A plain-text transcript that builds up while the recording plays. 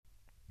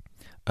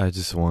I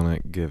just want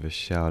to give a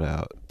shout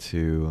out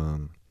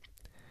to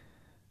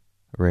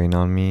Rain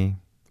on Me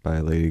by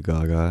Lady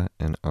Gaga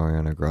and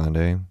Ariana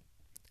Grande.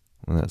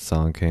 When that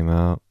song came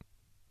out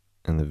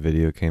and the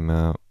video came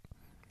out,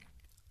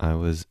 I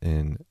was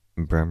in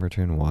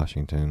Bremerton,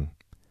 Washington,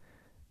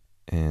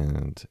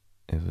 and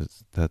it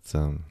was that's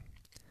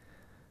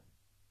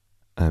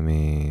I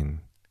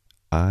mean,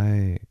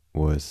 I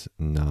was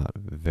not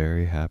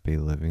very happy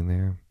living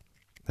there.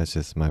 That's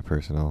just my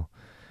personal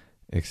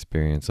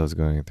experience. I was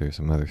going through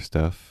some other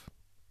stuff.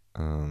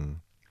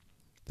 Um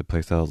the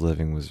place I was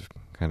living was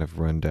kind of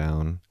run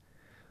down.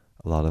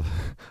 A lot of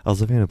I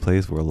was living in a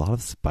place where a lot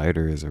of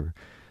spiders are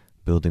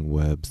building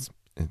webs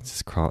and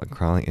just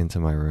crawling into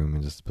my room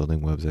and just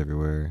building webs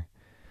everywhere.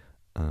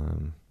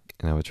 Um,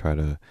 and I would try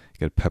to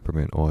get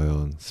peppermint oil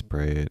and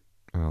spray it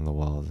around the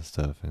walls and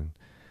stuff. And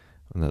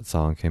when that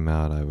song came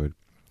out, I would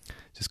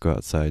just go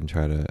outside and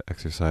try to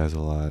exercise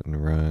a lot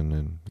and run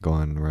and go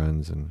on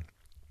runs and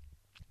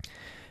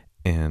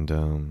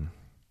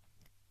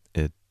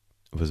it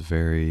was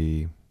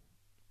very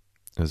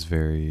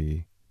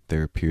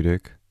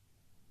therapeutic.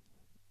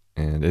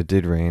 And it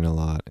did rain a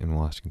lot in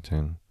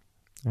Washington.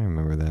 I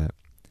remember that.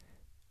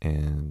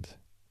 And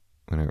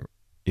when I,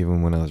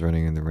 even when I was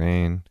running in the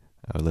rain,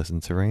 I would listen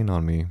to Rain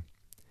on Me,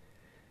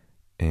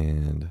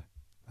 and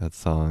that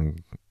song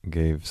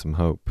gave some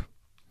hope.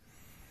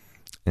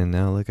 And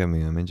now look at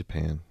me, I'm in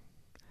Japan.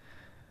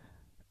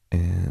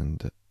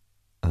 And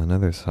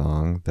another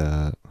song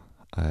that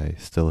I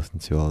still listen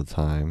to all the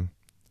time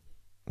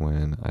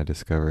when I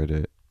discovered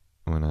it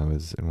when I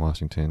was in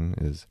Washington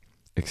is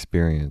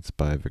Experience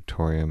by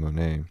Victoria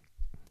Monet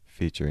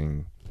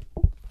featuring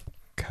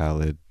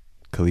Khalid,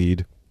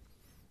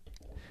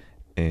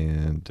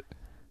 and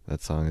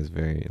that song is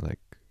very like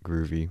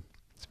groovy.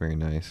 It's very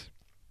nice.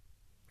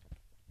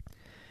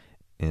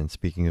 And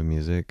speaking of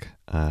music,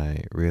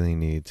 I really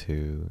need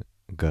to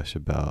gush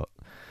about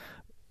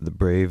the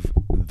Brave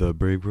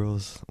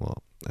Girls.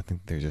 Well, I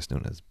think they're just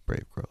known as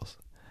Brave Girls.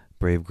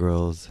 Brave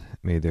Girls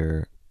made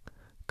their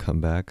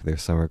comeback, their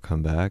summer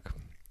comeback.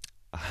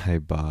 I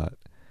bought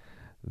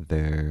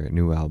their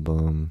new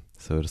album,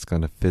 so it's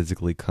gonna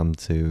physically come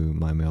to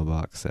my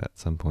mailbox at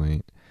some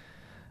point.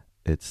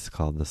 It's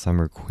called the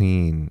Summer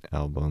Queen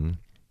album,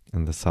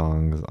 and the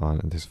songs on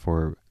it, there's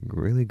four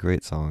really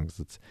great songs.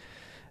 It's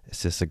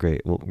just a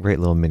great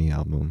little mini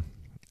album.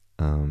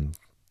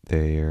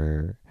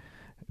 Their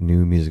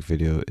new music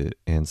video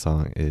and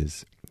song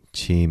is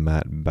Chi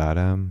Mat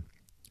Badam,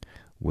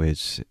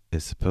 which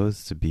is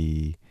supposed to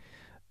be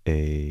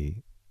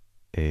a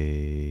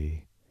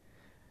a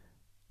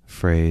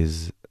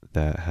phrase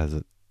that has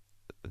a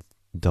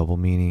double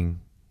meaning,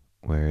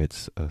 where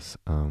it's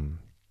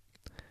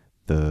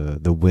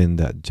the wind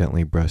that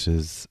gently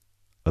brushes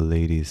a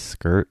lady's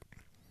skirt,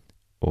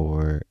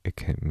 or it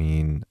can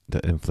mean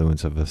the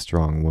influence of a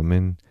strong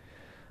woman.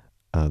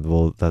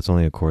 Well, that's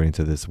only according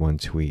to this one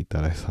tweet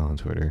that I saw on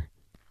Twitter.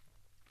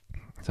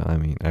 So I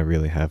mean, I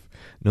really have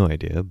no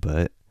idea,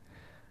 but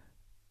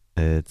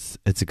it's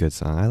a good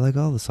song. I like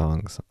all the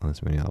songs on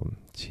this mini album.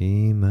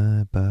 Chi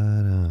my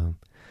bottom.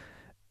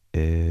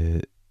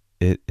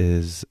 It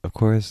is, of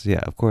course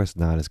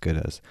not as good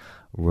as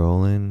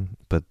Rollin',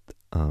 but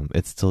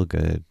it's still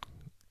good.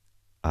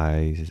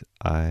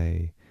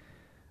 I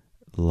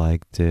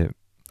liked it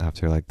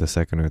after like the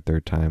second or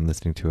third time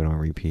listening to it on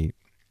repeat,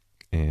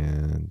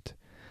 and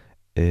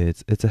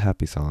it's a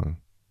happy song.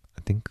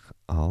 I think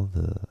all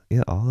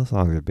the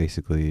songs are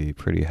basically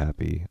pretty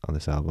happy on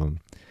this album.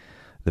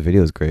 The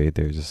video is great.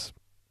 They're just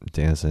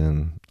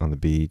dancing on the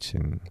beach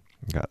and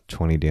got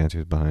 20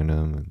 dancers behind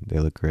them, and they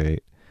look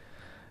great.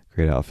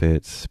 Great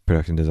outfits,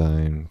 production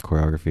design,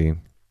 choreography.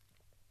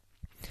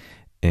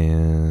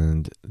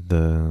 And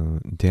the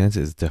dance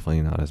is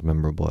definitely not as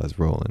memorable as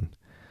Rollin'.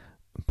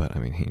 But I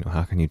mean,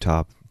 how can you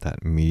top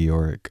that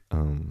meteoric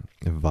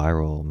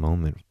viral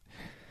moment?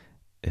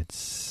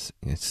 It's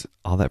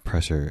all that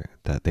pressure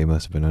that they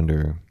must have been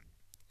under,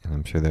 and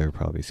I'm sure they were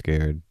probably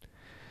scared.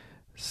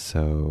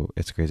 So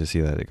it's great to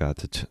see that it got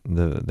to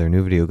their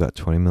new video got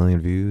 20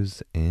 million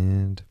views,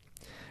 and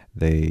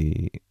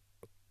they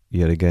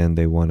yet again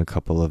they won a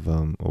couple of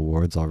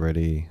awards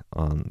already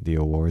on the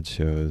awards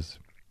shows.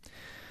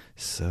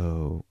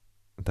 So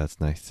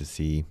that's nice to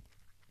see,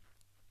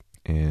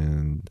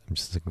 and I'm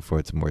just looking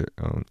forward to more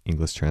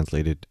English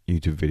translated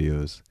YouTube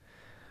videos.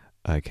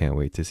 I can't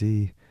wait to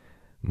see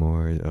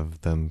more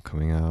of them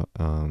coming out.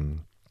 I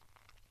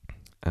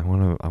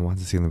want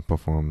to see them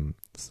perform.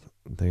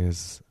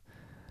 There's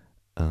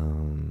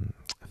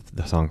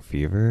the song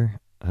Fever.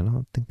 I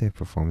don't think they've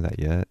performed that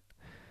yet.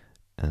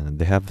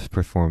 They have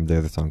performed the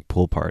other song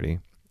Pool Party.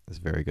 It's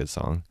a very good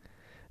song.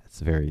 It's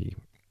very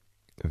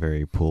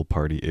pool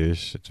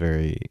party-ish. It's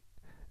a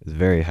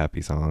very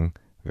happy song,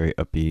 very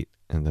upbeat.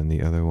 And then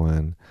the other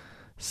one,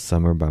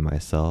 Summer by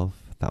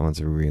Myself. That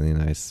one's a really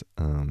nice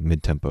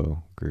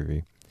mid-tempo,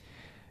 groovy.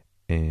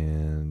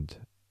 And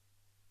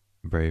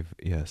Brave,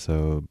 yeah,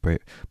 so Brave,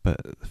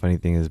 but the funny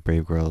thing is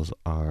Brave Girls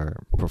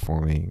are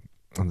performing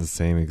on the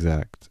same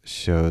exact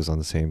shows on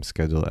the same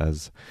schedule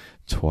as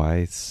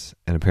Twice,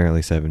 and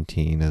apparently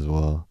 17 as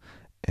well.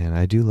 And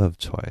I do love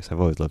Twice. I've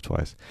always loved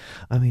Twice.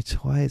 I mean,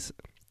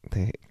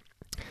 they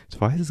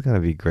Twice is gonna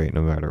be great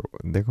no matter.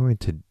 They're going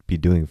to be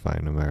doing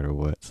fine no matter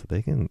what. So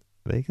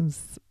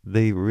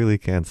they really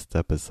can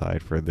step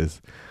aside for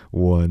this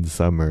one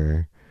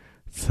summer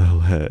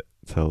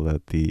to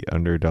let the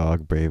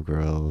underdog Brave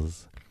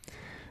Girls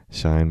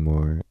shine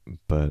more.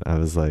 But I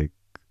was like,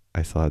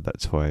 I saw that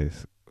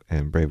Twice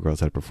and Brave Girls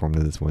had performed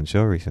in this one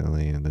show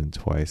recently, and then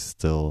Twice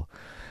still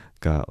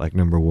got like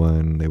number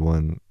one. They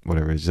won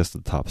whatever, it's just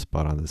the top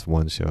spot on this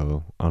one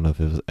show. I don't know if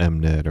it was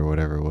Mnet or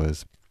whatever it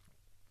was.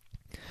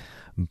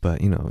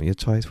 But your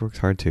Twice works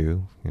hard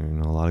too. A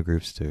lot of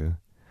groups do.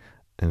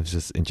 And it's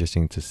just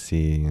interesting to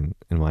see. And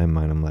in my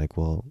mind, I'm like,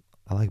 well,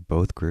 I like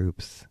both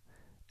groups,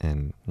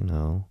 and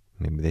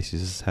maybe they should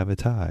just have a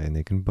tie and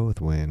they can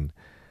both win.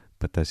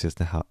 But that's just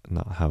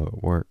not how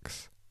it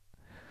works.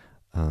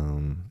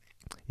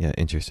 Yeah,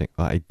 interesting.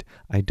 I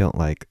don't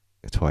like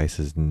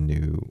Twice's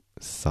new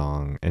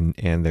song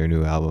and their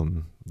new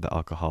album, the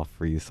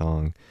alcohol-free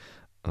song,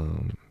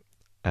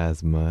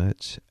 as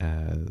much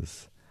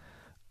as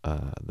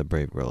the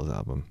Brave Girls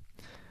album.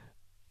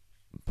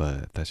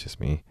 But that's just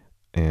me.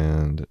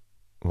 And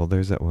well,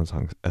 there's that one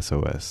song,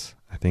 SOS.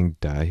 I think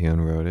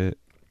Dahyun wrote it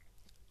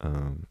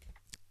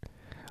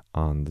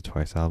on the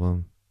Twice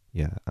album.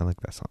 Yeah, I like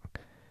that song.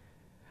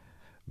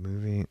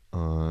 Moving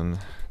on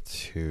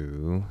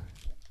to,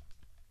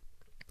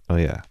 oh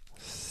yeah,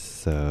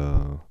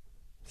 so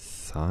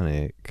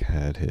Sonic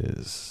had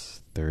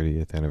his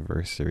 30th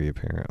anniversary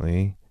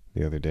apparently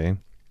the other day.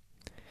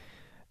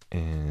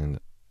 And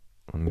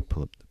let me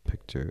pull up the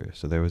picture.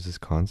 So there was this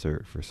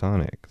concert for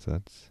Sonic.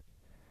 So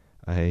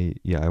I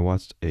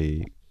watched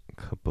a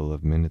couple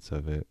of minutes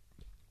of it.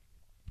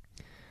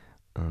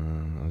 I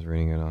was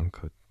reading about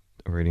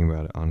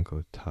it on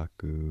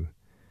Kotaku.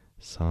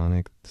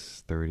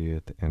 Sonic's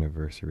 30th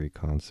anniversary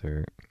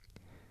concert.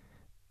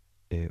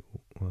 It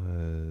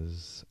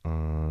was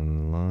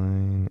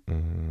online,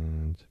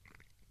 and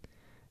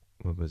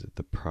what was it?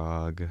 The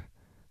Prague.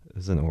 It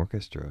was an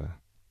orchestra.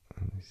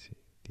 Let me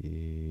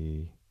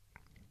see.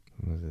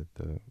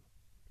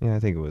 I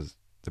think it was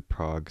the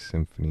Prague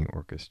Symphony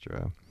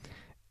Orchestra,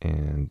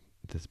 and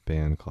this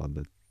band called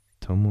the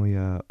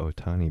Tomoya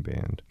Otani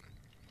Band,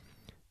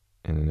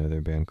 and another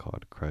band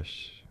called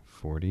Crush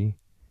 40.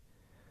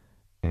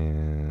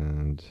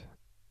 And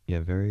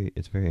it's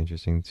very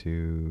interesting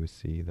to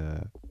see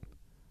that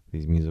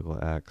these musical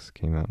acts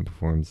came out and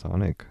performed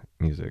Sonic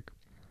music.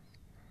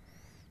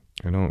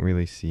 I don't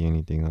really see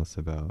anything else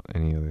about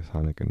any other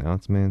Sonic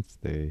announcements.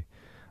 They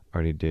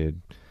already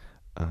did.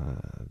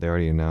 They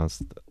already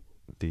announced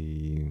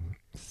the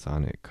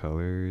Sonic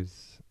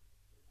Colors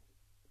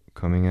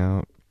coming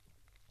out.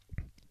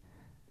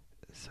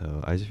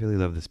 So I just really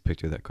love this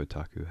picture that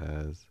Kotaku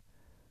has.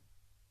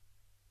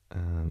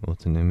 Well,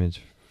 it's an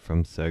image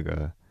from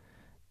Sega,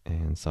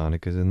 and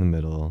Sonic is in the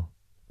middle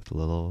with a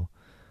little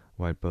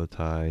white bow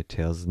tie.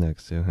 Tails is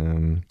next to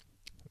him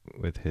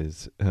with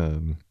his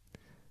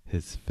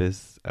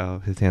fists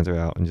out. His hands are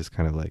out, and just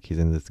kind of like he's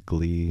in this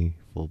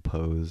gleeful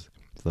pose.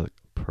 It's like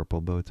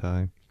purple bow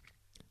tie,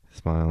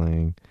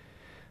 smiling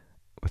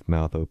with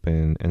mouth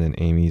open. And then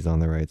Amy's on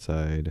the right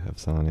side of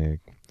Sonic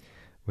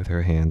with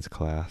her hands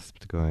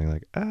clasped, going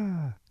like,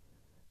 ah.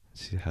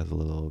 She has a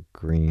little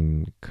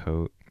green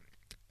coat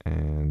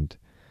and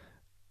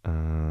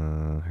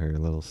her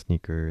little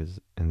sneakers,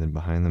 and then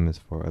behind them is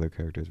 4 other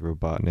characters.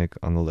 Robotnik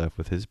on the left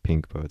with his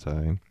pink bow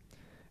tie.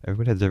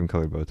 Everybody has a different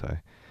colored bow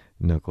tie.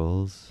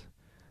 Knuckles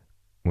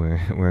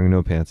wearing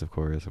no pants, of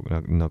course.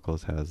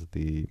 Knuckles has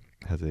a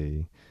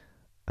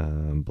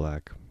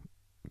black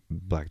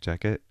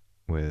jacket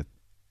with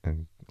a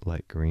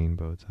light green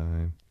bow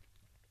tie.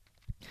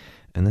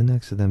 And then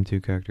next to them, 2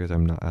 characters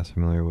I'm not as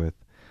familiar with,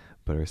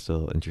 but are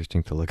still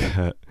interesting to look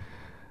at.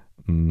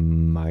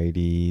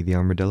 Mighty the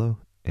Armadillo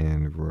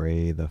and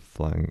Ray the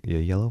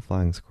yellow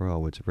flying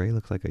squirrel, which Ray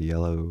looks like a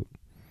yellow.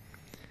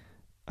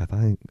 At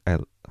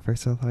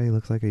first I thought he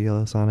looks like a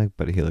yellow Sonic,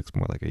 but he looks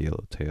more like a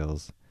yellow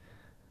Tails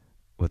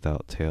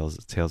without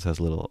tails. Tails has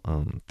 3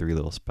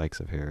 little spikes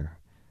of hair,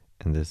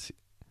 and this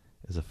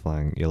is a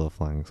yellow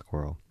flying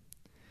squirrel.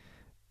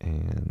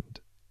 And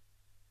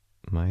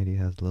Mighty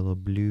has a little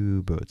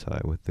blue bow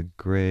tie with the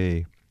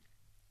gray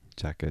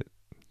jacket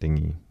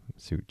thingy,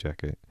 suit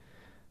jacket.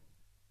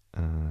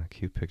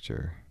 Cute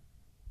picture.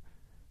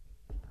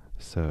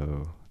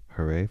 So,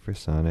 hooray for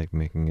Sonic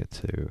making it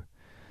to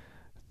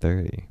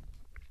 30.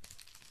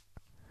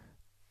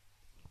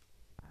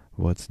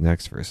 What's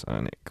next for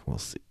Sonic? We'll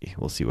see.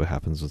 We'll see what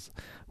happens with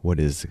what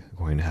is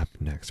going to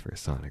happen next for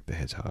Sonic the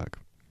Hedgehog.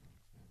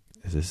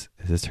 Is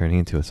this turning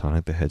into a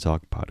Sonic the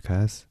Hedgehog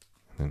podcast?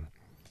 I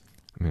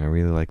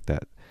really like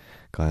that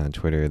guy on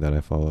Twitter that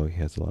I follow. He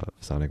has a lot of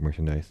Sonic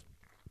merchandise.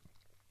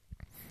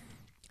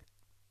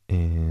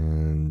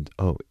 And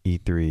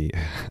E3.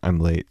 I'm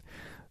late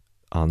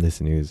on this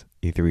news.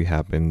 E3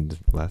 happened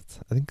was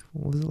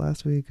it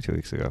last week or 2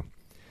 weeks ago?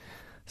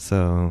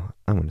 So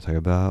I'm going to talk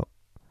about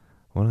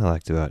what I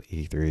liked about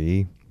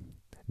E3,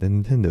 the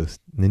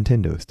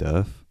Nintendo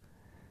stuff.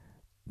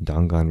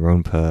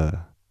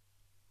 Danganronpa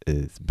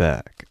is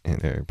back,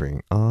 and they're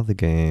bringing all the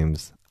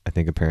games. I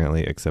think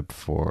apparently except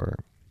for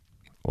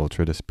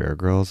Ultra Despair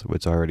Girls,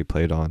 which I already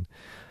played on.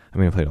 I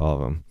mean, I played all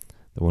of them.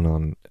 The one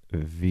on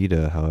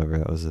Vita, however,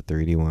 that was the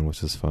 3D one,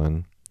 which was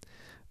fun.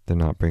 They're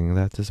not bringing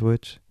that to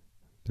Switch.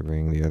 They're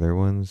bringing the other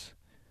ones,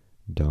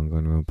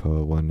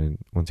 Danganronpa 1 and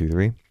 1, 2,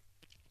 3. And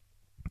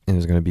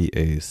there's going to be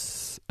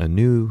a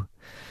new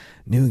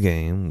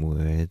game,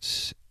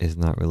 which is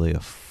not really a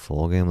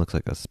full game. Looks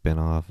like a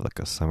spin-off, like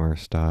a summer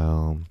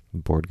style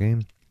board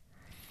game.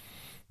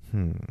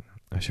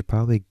 I should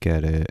probably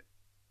get it.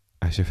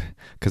 I should,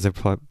 because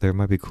there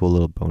might be cool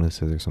little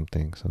bonuses or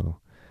something. So,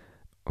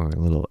 or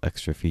little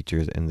extra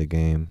features in the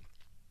game.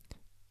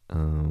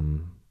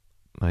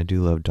 I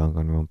do love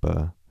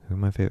Danganronpa. Who are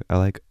my favorite? I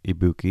like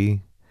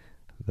Ibuki,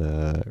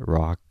 the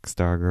rock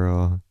star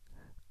girl.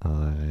 I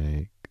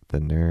like the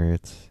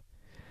nerds.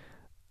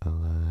 I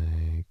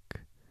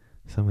like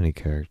so many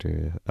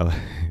characters. I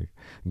like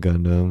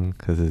Gundam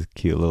because his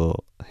cute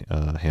little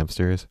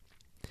hamsters.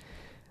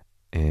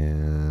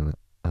 And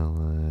I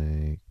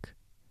like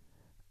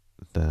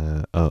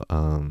the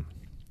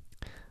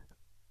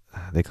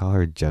they call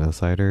her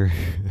Genocider,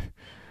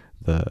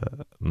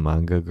 the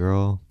manga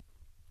girl.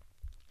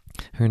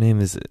 Her name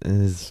is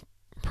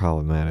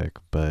problematic,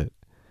 but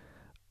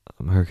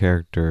her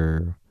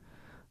character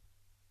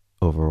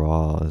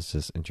overall is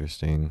just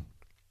interesting.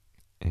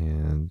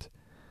 And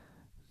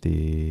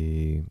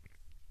the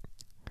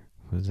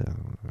what is that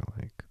one I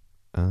like?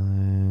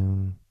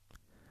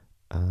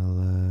 I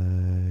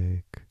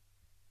like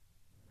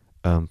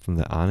from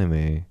the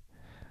anime.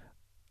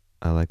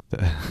 I like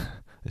the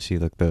she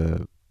like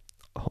the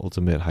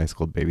ultimate high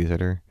school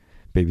babysitter.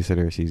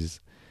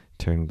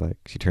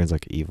 She turns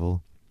like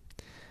evil.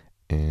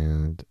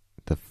 And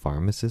the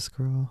pharmacist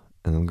girl,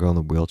 and the girl in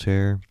the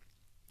wheelchair,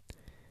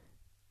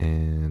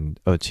 and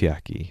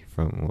Chiaki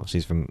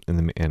she's from in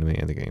the anime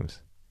and the games.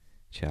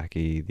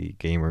 Chiaki, the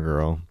gamer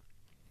girl,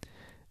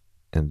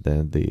 and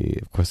then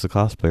of course the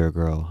cosplayer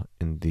girl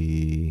in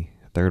the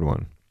third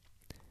one.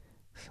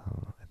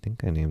 So I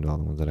think I named all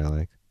the ones that I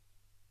like.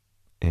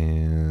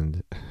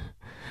 And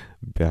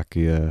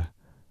Byakuya,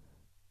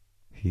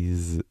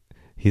 he's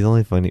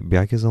only funny.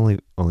 Byakuya's only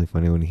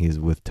funny when he's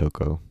with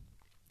Toko.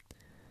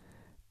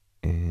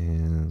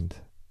 And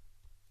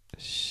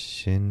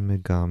Shin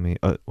Megami.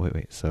 Oh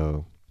wait.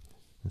 So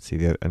let's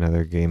see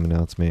another game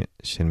announcement.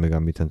 Shin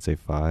Megami Tensei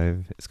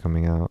 5 is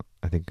coming out,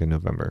 I think, in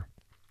November.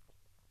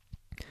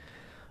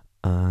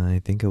 I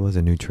think it was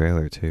a new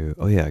trailer too.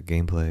 Oh yeah,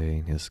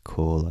 gameplay is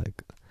cool,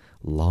 like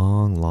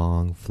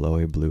long,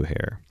 flowy blue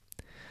hair.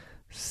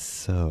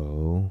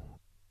 So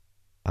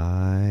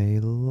I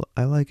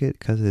like it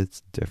because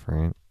it's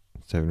different.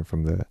 It's different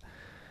from the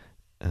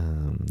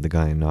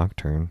guy in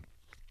Nocturne.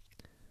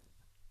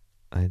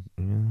 I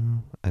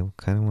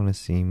kind of want to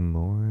see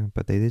more,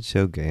 but they did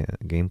show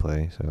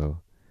gameplay, so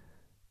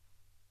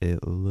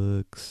it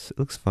looks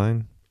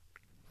fine.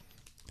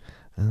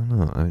 I don't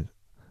know.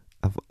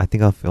 I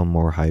think I'll feel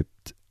more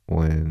hyped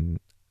when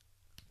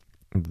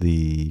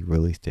the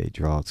release date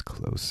draws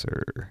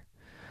closer.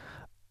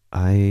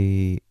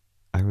 I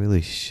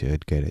really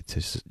should get it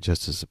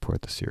just to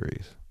support the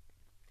series.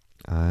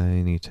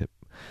 I need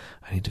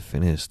to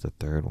finish the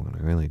third one.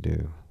 I really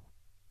do.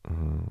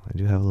 I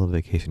do have a little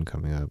vacation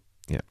coming up.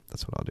 Yeah,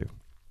 that's what I'll do.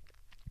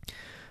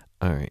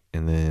 Alright,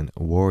 and then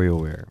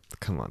WarioWare.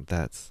 Come on,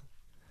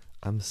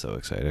 I'm so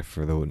excited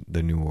for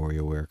the new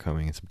WarioWare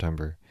coming in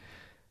September.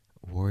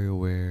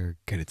 WarioWare,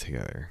 get it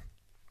together.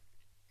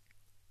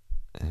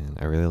 And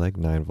I really like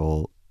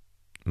 9-Volt,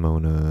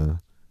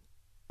 Mona,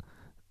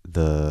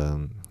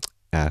 the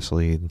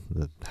Ashley,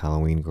 the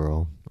Halloween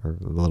girl, or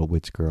the little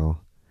witch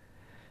girl.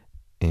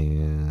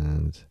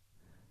 And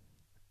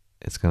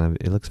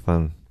it looks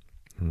fun.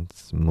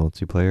 It's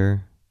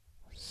multiplayer.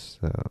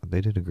 So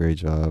they did a great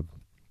job.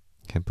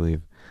 Can't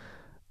believe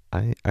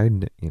I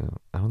don't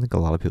think a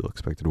lot of people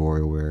expected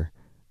WarioWare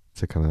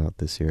to come out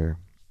this year.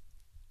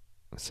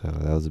 So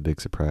that was a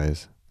big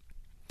surprise.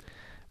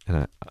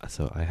 And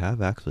I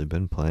have actually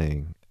been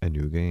playing a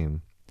new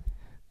game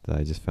that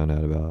I just found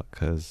out about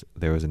because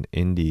there was an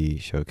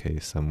indie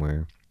showcase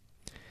somewhere,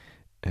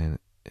 and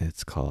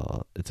it's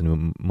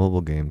a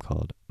mobile game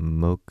called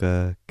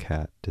Mocha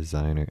Cat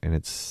Designer, and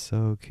it's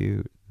so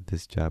cute.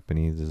 This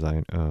Japanese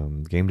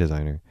game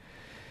designer.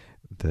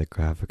 The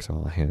graphics are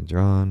all hand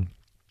drawn,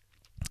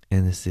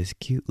 and it's this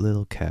cute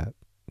little cat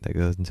that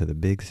goes into the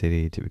big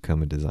city to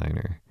become a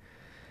designer,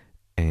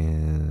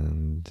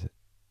 and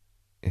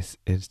it's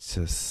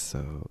just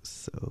so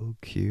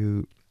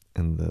cute,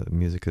 and the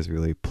music is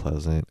really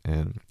pleasant,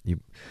 and you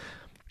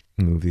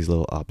move these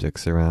little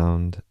objects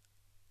around.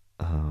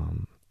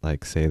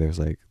 Like say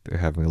they're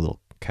having a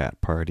little cat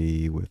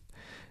party with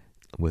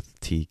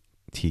tea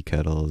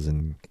kettles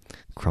and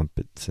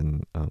crumpets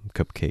and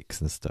cupcakes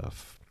and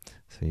stuff.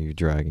 So you're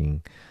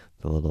dragging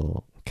the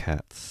little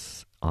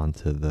cats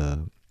onto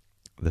the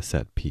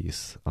set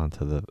piece,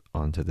 onto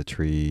the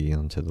tree,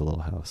 onto the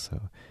little house.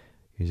 So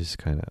You just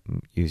kind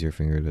of use your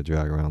finger to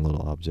drag around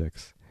little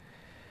objects,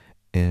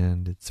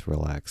 and it's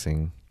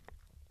relaxing,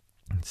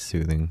 it's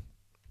soothing.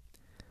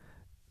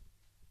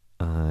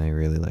 I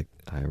really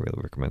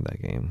recommend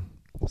that game.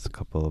 It's a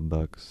couple of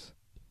bucks.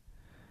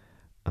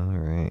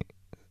 Alright.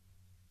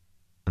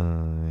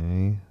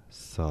 I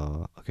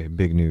saw, okay,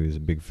 big news,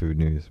 big food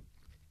news.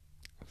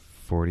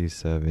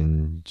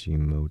 47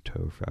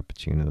 Gimoto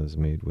Frappuccinos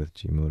made with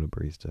Gimoto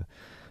Barista.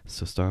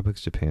 So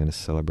Starbucks Japan is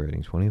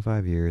celebrating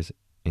 25 years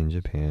in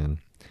Japan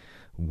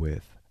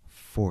with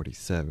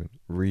 47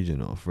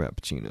 regional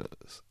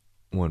Frappuccinos.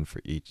 One for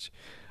each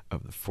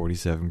of the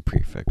 47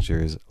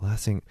 prefectures,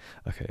 lasting,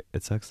 okay,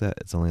 it sucks that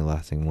it's only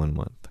lasting 1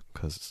 month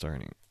because it's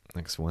starting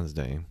next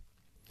Wednesday.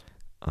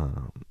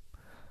 I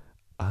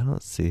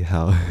don't see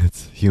how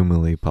it's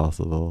humanly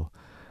possible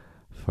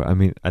for, I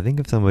mean, I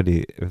think if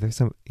there's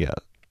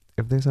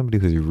somebody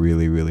who's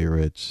really, really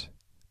rich,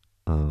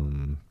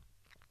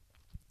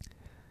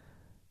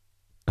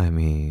 I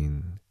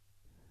mean,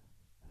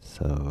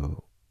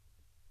 so,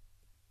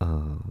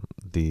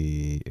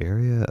 the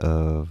area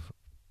of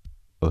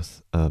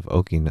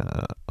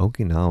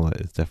Okinawa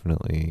is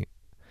definitely,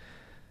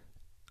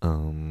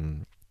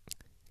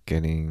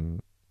 getting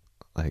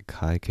like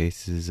high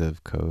cases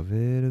of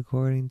COVID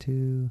according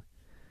to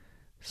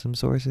some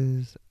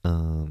sources.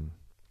 I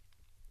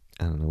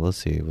don't know. We'll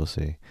see.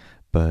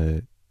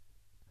 But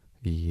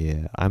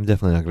yeah, I'm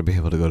definitely not going to be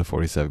able to go to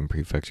 47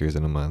 prefectures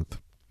in a month.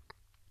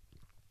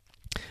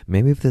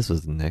 Maybe if this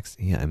was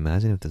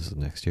imagine if this was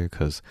next year,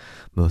 because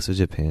most of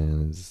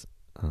Japan's,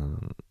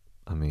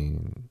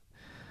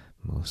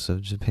 most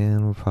of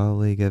Japan will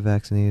probably get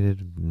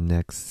vaccinated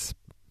next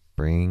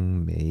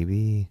spring,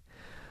 maybe.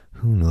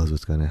 Who knows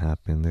what's going to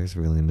happen? There's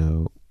really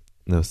no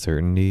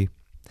certainty.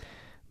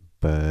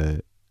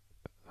 But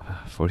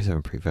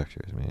 47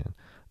 prefectures, man.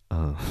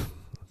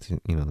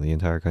 The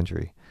entire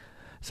country.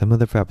 Some of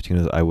the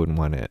frappuccinos I wouldn't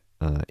want to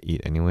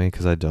eat anyway,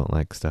 because I don't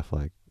like stuff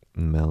like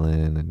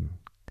melon, and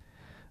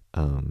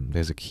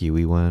there's a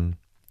kiwi one.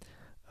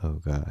 Oh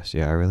gosh,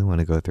 yeah, I really want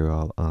to go through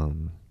all.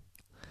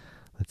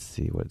 Let's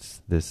see,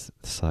 what's this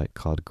site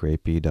called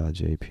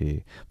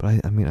grapey.jp.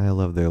 But I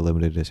love their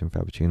limited edition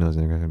frappuccinos,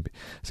 and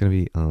it's gonna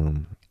be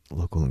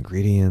local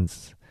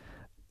ingredients.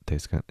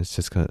 It's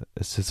just a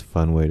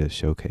fun way to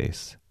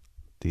showcase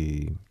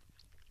the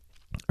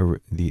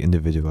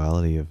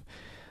individuality of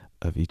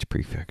each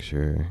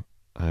prefecture.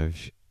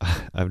 I've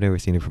never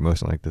seen a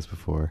promotion like this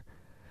before.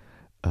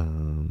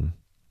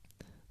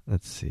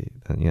 Let's see.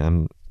 Yeah,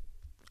 I'm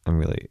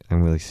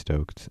really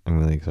stoked. I'm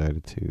really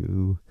excited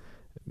to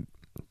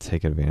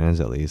take advantage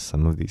at least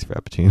some of these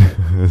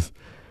frappuccinos.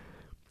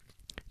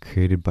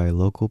 Created by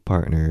local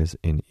partners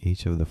in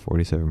each of the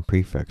 47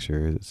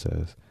 prefectures, it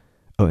says.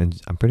 Oh,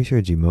 and I'm pretty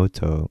sure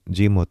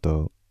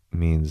Jimoto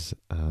means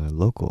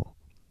local.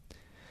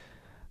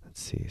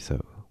 Let's see.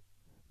 So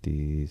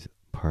these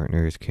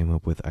partners came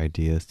up with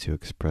ideas to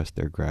express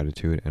their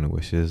gratitude and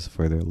wishes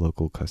for their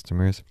local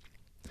customers.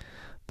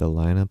 The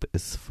lineup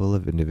is full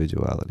of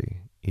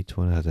individuality. Each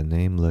one has a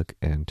name, look,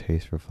 and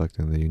taste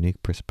reflecting the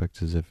unique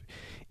perspectives of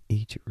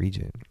each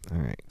region.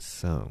 Alright,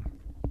 so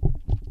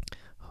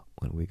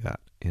what we got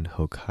in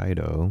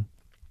Hokkaido,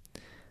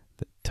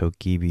 the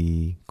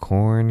Tokibi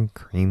corn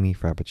creamy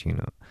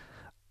frappuccino.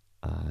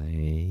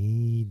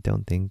 I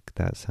don't think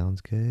that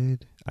sounds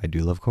good. I do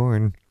love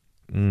corn.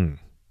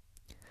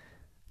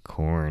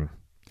 Corn.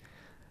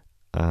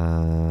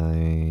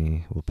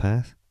 I will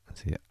pass.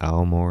 Let's see,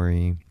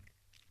 Aomori,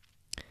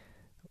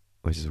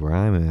 which is where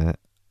I'm at.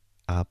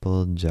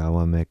 Apple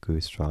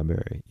Jawameku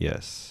strawberry.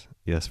 Yes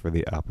for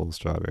the apple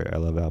strawberry. I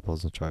love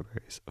apples and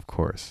strawberries. Of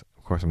course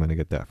I'm going to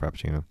get that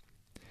frappuccino.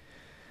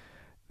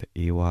 The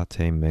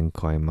Iwate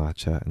Menkoi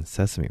matcha and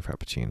sesame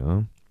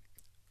frappuccino.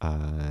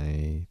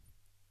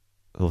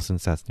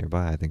 Since that's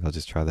nearby, I think I'll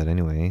just try that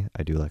anyway.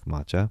 I do like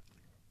matcha.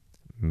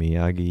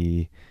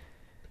 Miyagi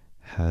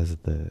has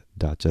the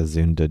Dacha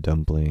Zunda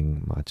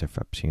dumpling matcha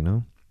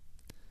frappuccino.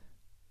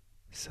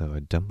 So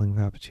a dumpling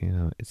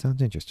frappuccino, it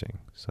sounds interesting.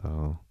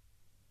 So,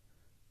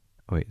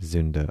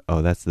 Zunda.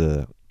 Oh, that's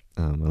the,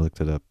 I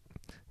looked it up,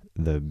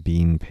 the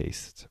bean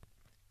paste.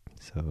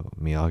 So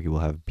Miyagi will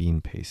have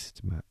bean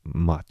paste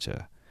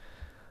matcha.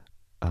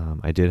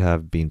 I did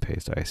have bean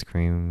paste ice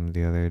cream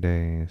the other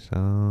day,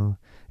 so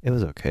it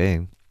was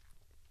okay.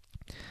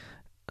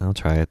 I'll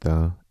try it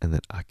though. And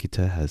then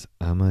Akita has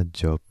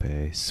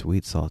Amajope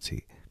sweet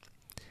salty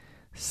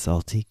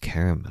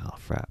caramel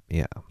frap.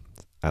 Yeah,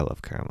 I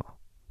love caramel,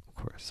 of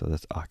course. So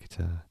that's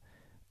Akita.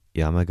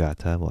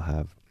 Yamagata will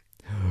have,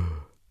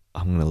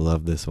 I'm gonna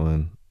love this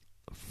one,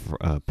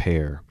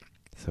 pear.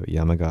 So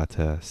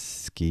Yamagata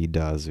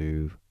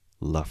Skidazu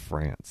La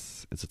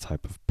France. It's a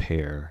type of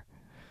pear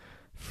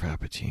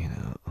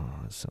frappuccino.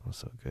 Oh, it sounds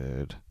so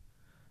good.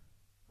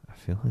 I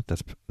feel like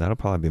that'll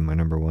probably be my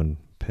number one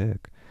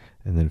pick.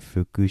 And then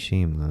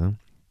Fukushima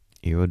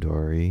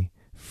Iodori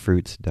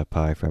Fruits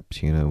Dapai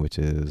Frappuccino, which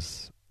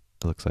it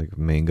looks like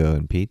mango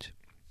and peach.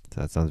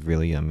 So that sounds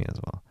really yummy as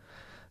well.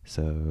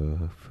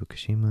 So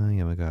Fukushima,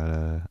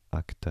 Yamagata,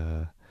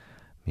 Akita,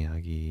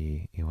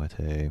 Miyagi,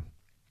 Iwate.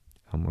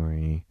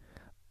 Amori.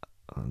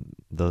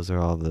 Those are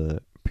all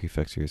the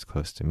prefectures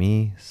close to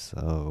me,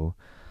 so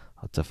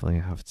I'll definitely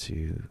have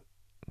to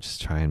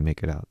just try and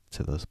make it out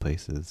to those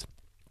places.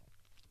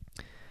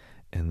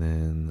 And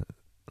then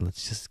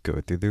let's just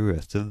go through the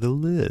rest of the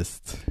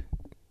list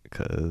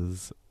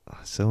because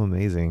so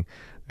amazing.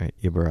 All right,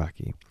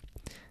 Ibaraki.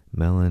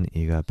 Melon,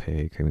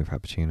 Igape, creamy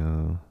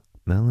frappuccino.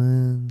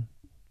 Melon.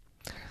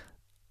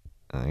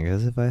 I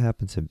guess if I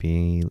happen to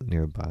be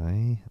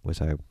nearby,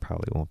 which I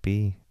probably won't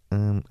be,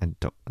 I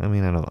don't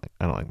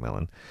like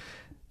melon.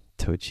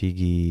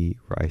 Tochigi,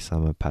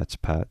 Raisama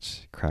Patch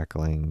Patch,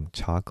 crackling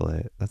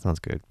chocolate. That sounds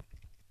good.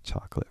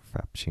 Chocolate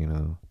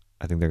frappuccino.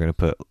 I think they're gonna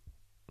put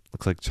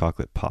looks like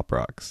chocolate pop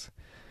rocks.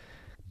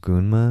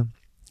 Gunma,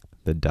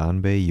 the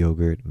Danbei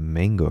yogurt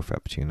mango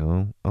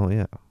frappuccino. Oh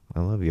yeah,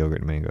 I love yogurt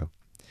and mango.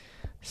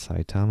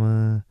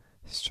 Saitama,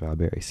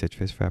 strawberry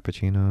citrus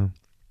frappuccino.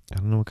 I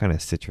don't know what kind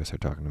of citrus they're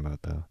talking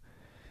about though.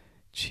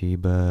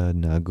 Chiba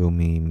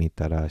Nagumi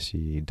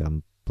Mitarashi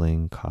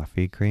dumpling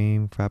coffee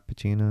cream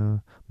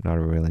frappuccino. I'm not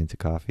really into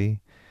coffee.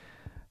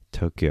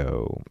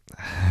 Tokyo.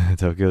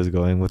 Tokyo's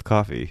going with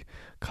coffee.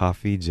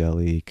 Coffee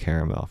jelly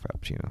caramel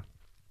frappuccino.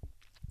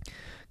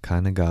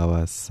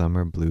 Kanagawa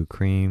summer blue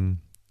cream.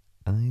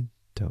 I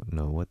don't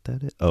know what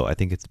that is. Oh, I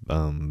think it's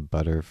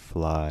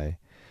butterfly.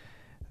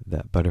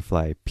 That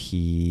butterfly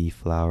pea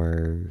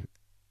flower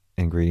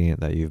ingredient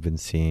that you've been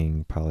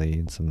seeing probably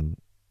in some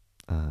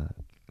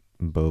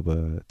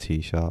boba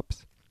tea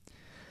shops.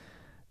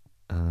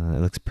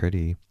 It looks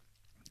pretty.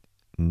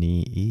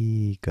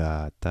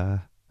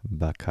 Niigata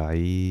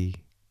Bakai,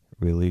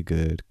 really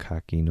good.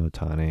 Kaki no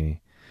Tane,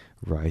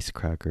 rice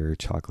cracker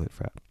chocolate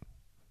frap.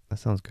 That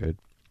sounds good.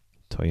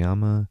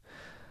 Toyama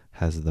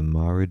has the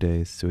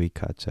Marude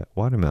Suikacha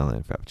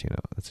watermelon frappuccino.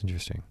 That's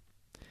interesting.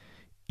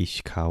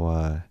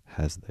 Ishikawa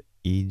has the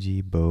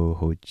Ijibo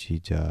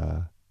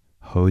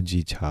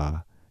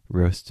Hojicha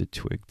roasted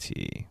twig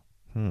tea.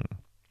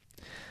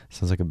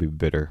 Sounds like it'd be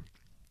bitter.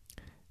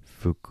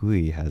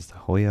 Fukui has the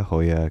Hoya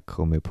Hoya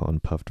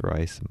Komepon puffed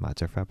rice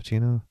matcha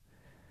frappuccino.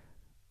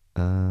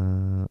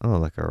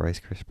 Like a Rice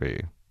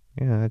Krispie.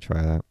 Yeah, I'd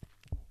try that.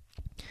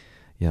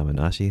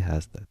 Yamanashi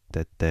has the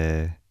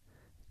Tete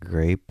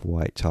grape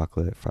white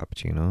chocolate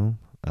frappuccino.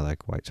 I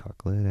like white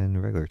chocolate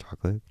and regular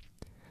chocolate.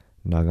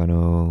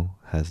 Nagano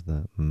has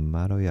the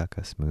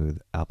Maroyaka smooth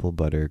apple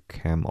butter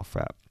caramel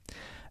frap.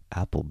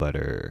 Apple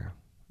butter.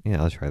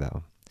 Yeah, I'll try that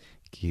one.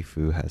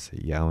 Gifu has a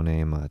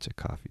Yaone matcha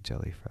coffee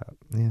jelly frap.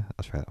 Yeah,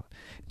 I'll try that one.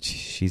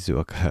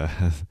 Shizuoka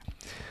has...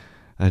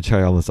 I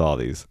try almost all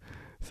these.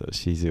 So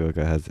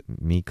Shizuoka has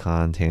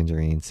Mikan,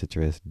 Tangerine,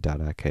 Citrus,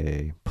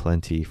 Darake,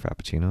 Plenty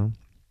Frappuccino.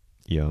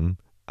 Yum.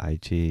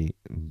 Aichi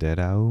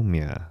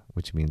Deraumia,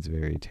 which means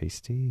very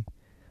tasty.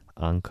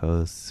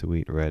 Anko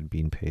Sweet Red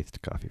Bean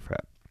Paste Coffee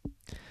Frap.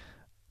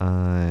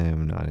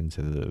 I'm not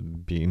into the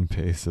bean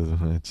paste as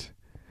much,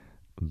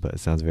 but it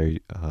sounds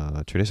very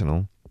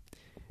traditional.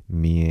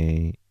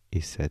 Mie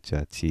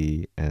Isecha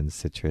Tea and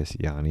Citrus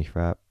Yani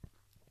Frap.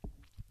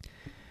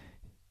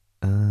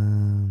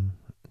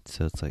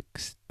 So it's like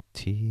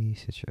tea,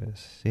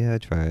 citrus. Yeah,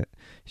 I'd try it.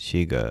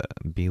 Shiga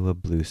Biwa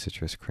Blue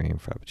Citrus Cream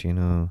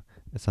Frappuccino.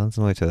 It sounds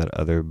similar to that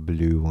other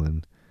blue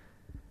one.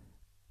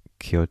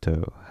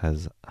 Kyoto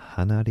has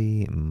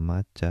Hanari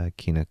Matcha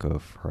Kinako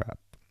Frap.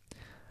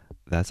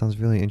 That sounds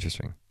really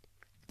interesting.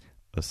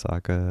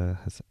 Osaka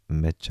has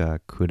Mecha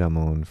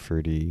Kudamon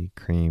Fruity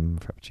Cream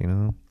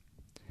Frappuccino.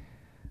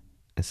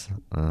 I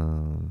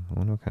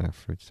wonder what kind of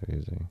fruits they're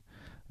using.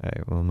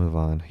 Alright, we'll move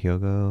on.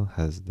 Hyogo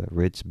has the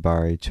Rich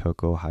Bari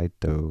Choco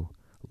Haito.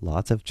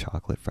 Lots of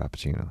chocolate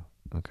frappuccino.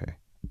 Okay,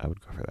 I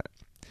would go for that.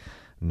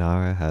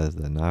 Nara has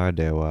the Nara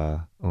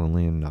Dewa,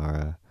 only in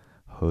Nara,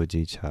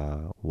 Hoji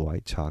Cha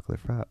white chocolate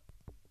frap.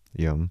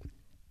 Yum.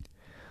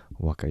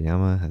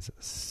 Wakayama has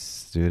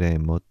Sure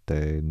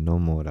Motte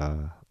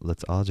Nomora.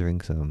 Let's all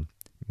drink some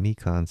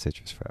Mikan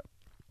citrus frap.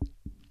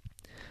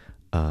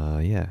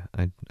 Yeah,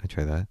 I'd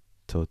try that.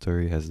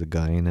 Totori has the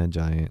Gaina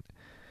Giant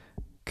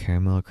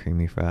caramel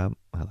creamy frap.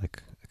 I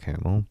like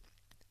caramel.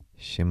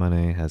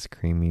 Shimane has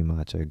creamy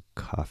matcha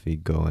coffee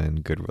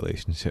Goen good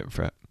relationship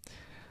frap.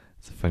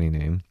 It's a funny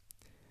name.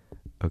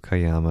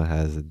 Okayama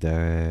has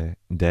Dere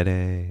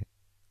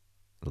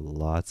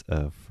lots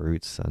of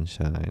fruit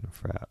sunshine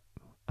frap.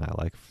 I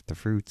like the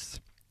fruits.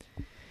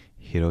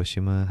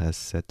 Hiroshima has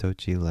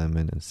Setochi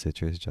lemon and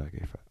citrus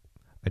jake frap.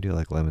 I do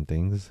like lemon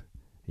things.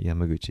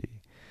 Yamaguchi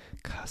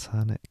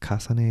Kasane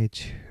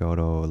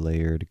choro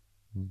layered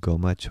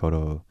goma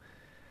choro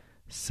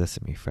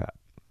sesame frap.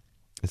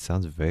 It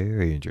sounds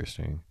very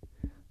interesting.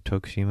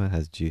 Tokushima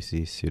has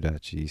juicy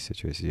sudachi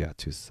citrus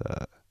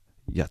yatosa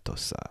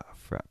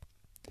frap.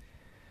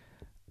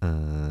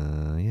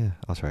 Yeah,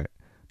 I'll try it.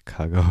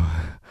 Kago,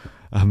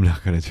 I'm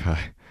not gonna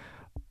try.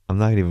 I'm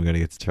not even gonna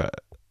get to try.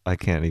 I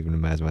can't even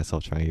imagine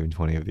myself trying even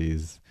 20 of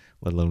these,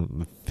 let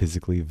alone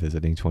physically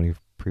visiting 20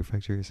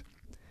 prefectures.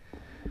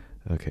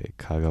 Okay,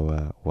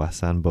 Kagawa,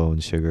 Wasanbo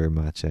and Sugar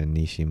Matcha and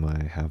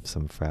Nishimai have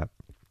some frap.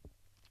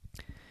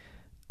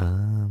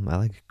 I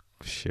like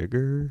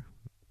sugar.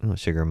 Oh,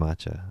 sugar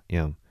matcha.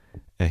 Yum.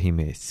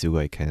 Ehime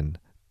Suiken,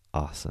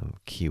 awesome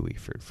kiwi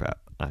fruit frap.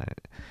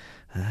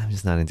 I'm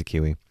just not into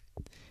kiwi.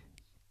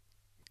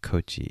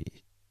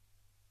 Kochi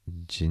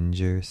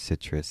ginger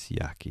citrus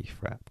yaki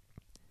frap.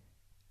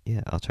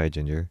 Yeah, I'll try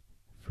ginger.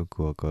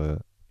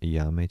 Fukuoka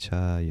yame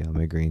cha,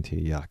 yame green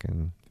tea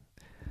yakin.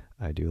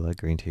 I do like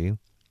green tea.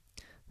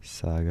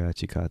 Saga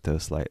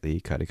Chikato slightly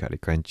kari kari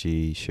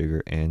crunchy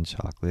sugar and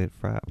chocolate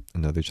frap.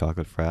 Another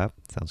chocolate frap.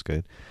 Sounds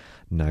good.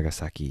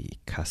 Nagasaki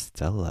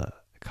Castella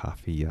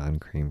coffee on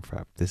cream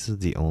frap. This is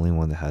the only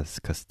one that has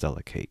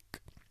Castella cake.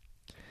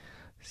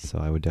 So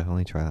I would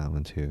definitely try that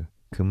one too.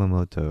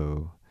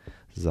 Kumamoto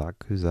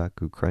Zaku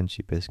Zaku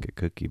crunchy biscuit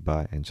cookie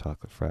bite and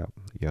chocolate frap.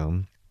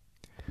 Yum.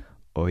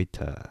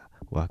 Oita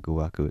Waku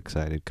Waku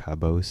excited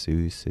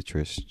Kabosu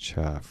citrus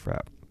cha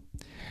frap.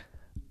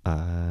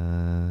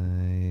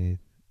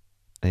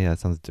 Yeah, it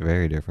sounds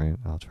very different.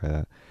 I'll try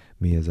that.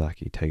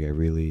 Miyazaki Tega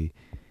really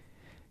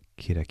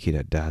Kira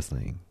Kira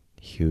dazzling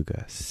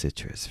Hyuga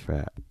citrus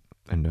frap.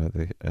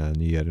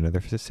 Yet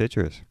another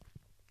citrus.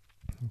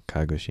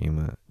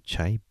 Kagoshima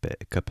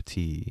Chaipe cup of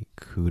tea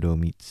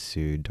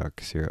Kudomitsu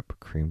dark syrup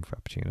cream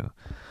frappuccino.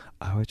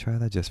 I would try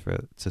that just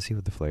to see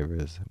what the flavor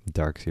is.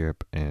 Dark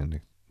syrup and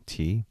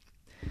tea.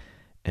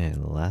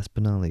 And last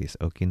but not least,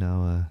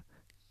 Okinawa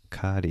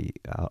Kari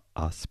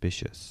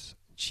auspicious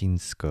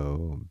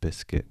Chinsko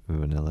biscuit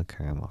vanilla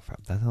caramel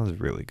frap. That sounds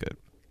really good.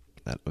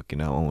 That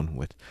Okinawa one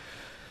with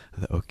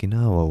the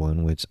Okinawa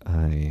one, which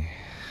I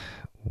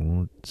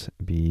won't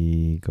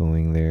be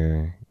going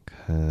there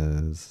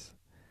because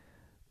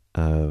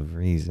of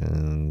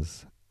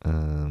reasons.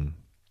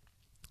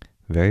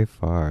 Very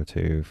far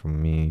too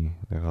from me.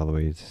 They're all the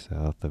way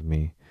south of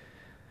me.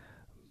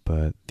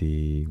 But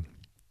the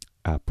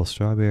apple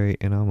strawberry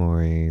in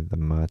Aomori, the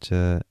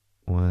matcha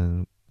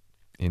one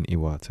in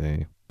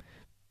Iwate,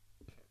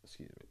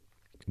 excuse me,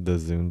 the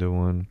Zunda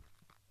one,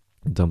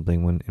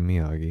 dumpling one in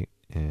Miyagi,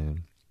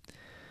 and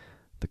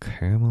the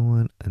caramel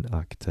one in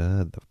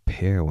Akita, the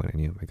pear one in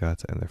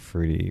Yamagata, and the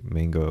fruity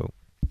mango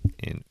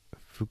in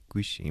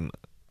Fukushima.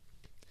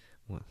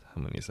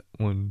 How many is that?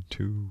 1,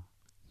 2,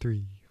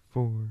 3,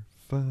 4,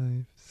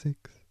 5,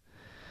 6.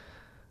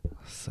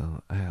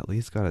 So I at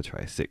least gotta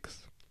try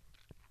 6.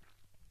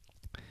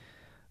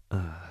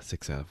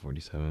 6 out of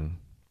 47.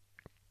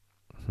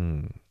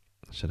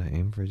 Should I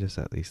aim for just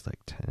at least like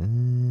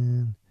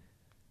 10?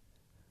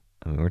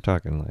 I mean, we're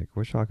talking like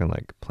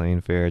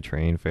plane fare,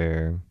 train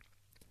fare,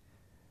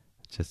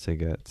 just to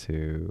get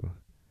to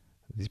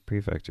these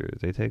prefectures.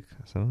 They take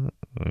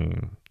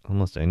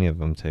almost any of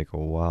them take a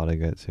while to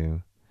get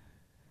to.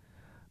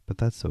 But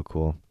that's so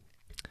cool.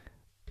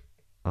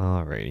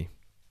 Alrighty.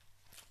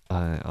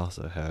 I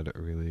also had a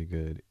really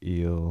good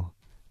eel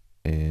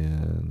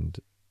and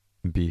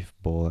beef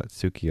bowl at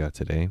Sukiya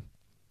today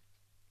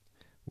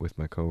with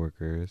my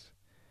coworkers,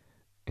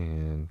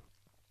 and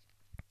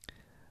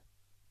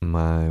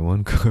my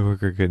one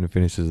coworker couldn't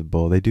finish his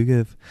bowl. I do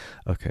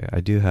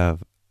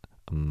have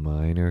a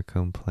minor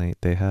complaint.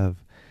 They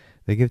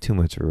give too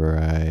much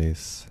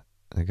rice.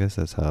 I guess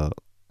that's how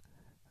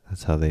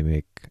they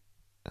make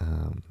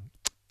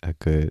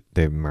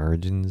their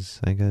margins,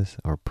 I guess,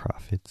 or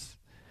profits.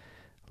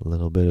 A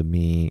little bit of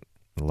meat,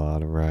 a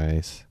lot of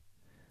rice.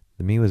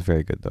 The meat was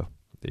very good though.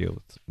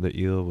 The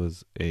eel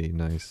was a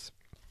nice,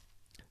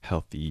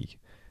 healthy,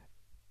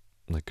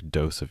 like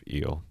dose of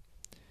eel.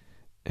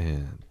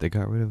 And they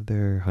got rid of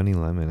their honey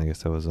lemon. I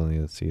guess that was only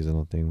a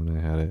seasonal thing when I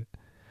had it.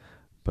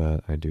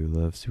 But I do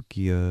love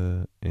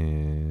Sukiya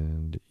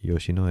and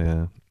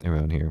Yoshinoya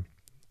around here.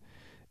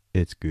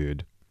 It's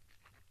good.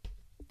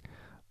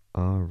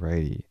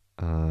 Alrighty.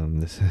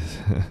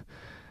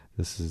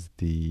 This is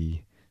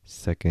the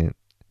second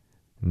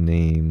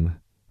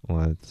name.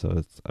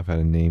 I've had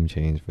a name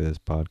change for this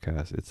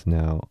podcast. It's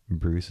now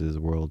Bruce's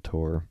World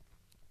Tour.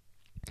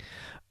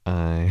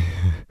 I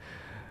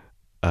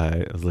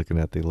was looking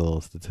at the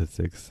little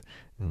statistics,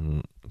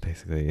 and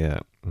basically,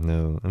 I'm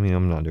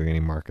not doing any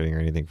marketing or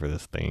anything for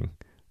this thing.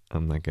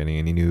 I'm not getting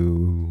any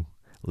new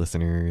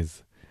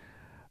listeners.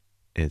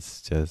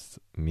 It's just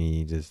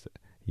me just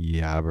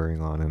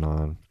yabbering on and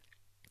on.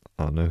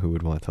 I don't know who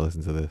would want to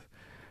listen to this.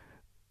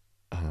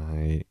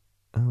 I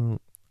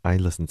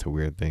listen to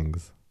weird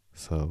things.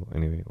 So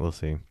anyway, we'll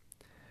see.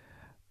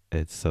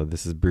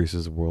 This is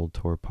Bruce's World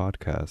Tour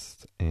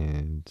podcast,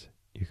 and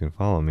you can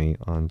follow me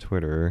on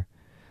Twitter.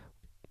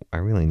 I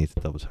really need to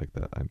double check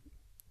that. I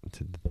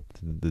did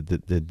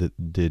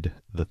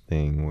the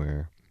thing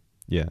where,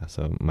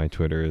 so my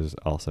Twitter is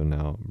also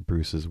now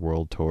Bruce's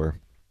World Tour.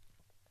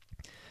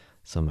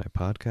 So my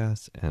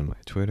podcast and my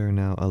Twitter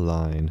now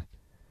align.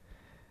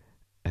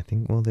 I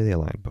think, they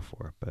aligned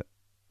before, but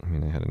I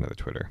had another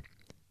Twitter.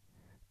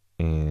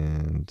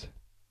 And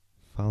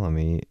follow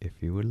me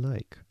if you would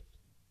like.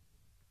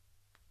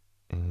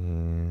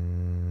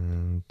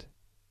 And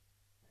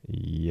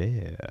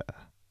yeah.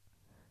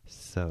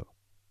 So,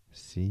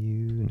 see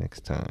you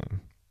next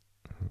time.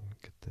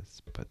 Get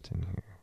this button here.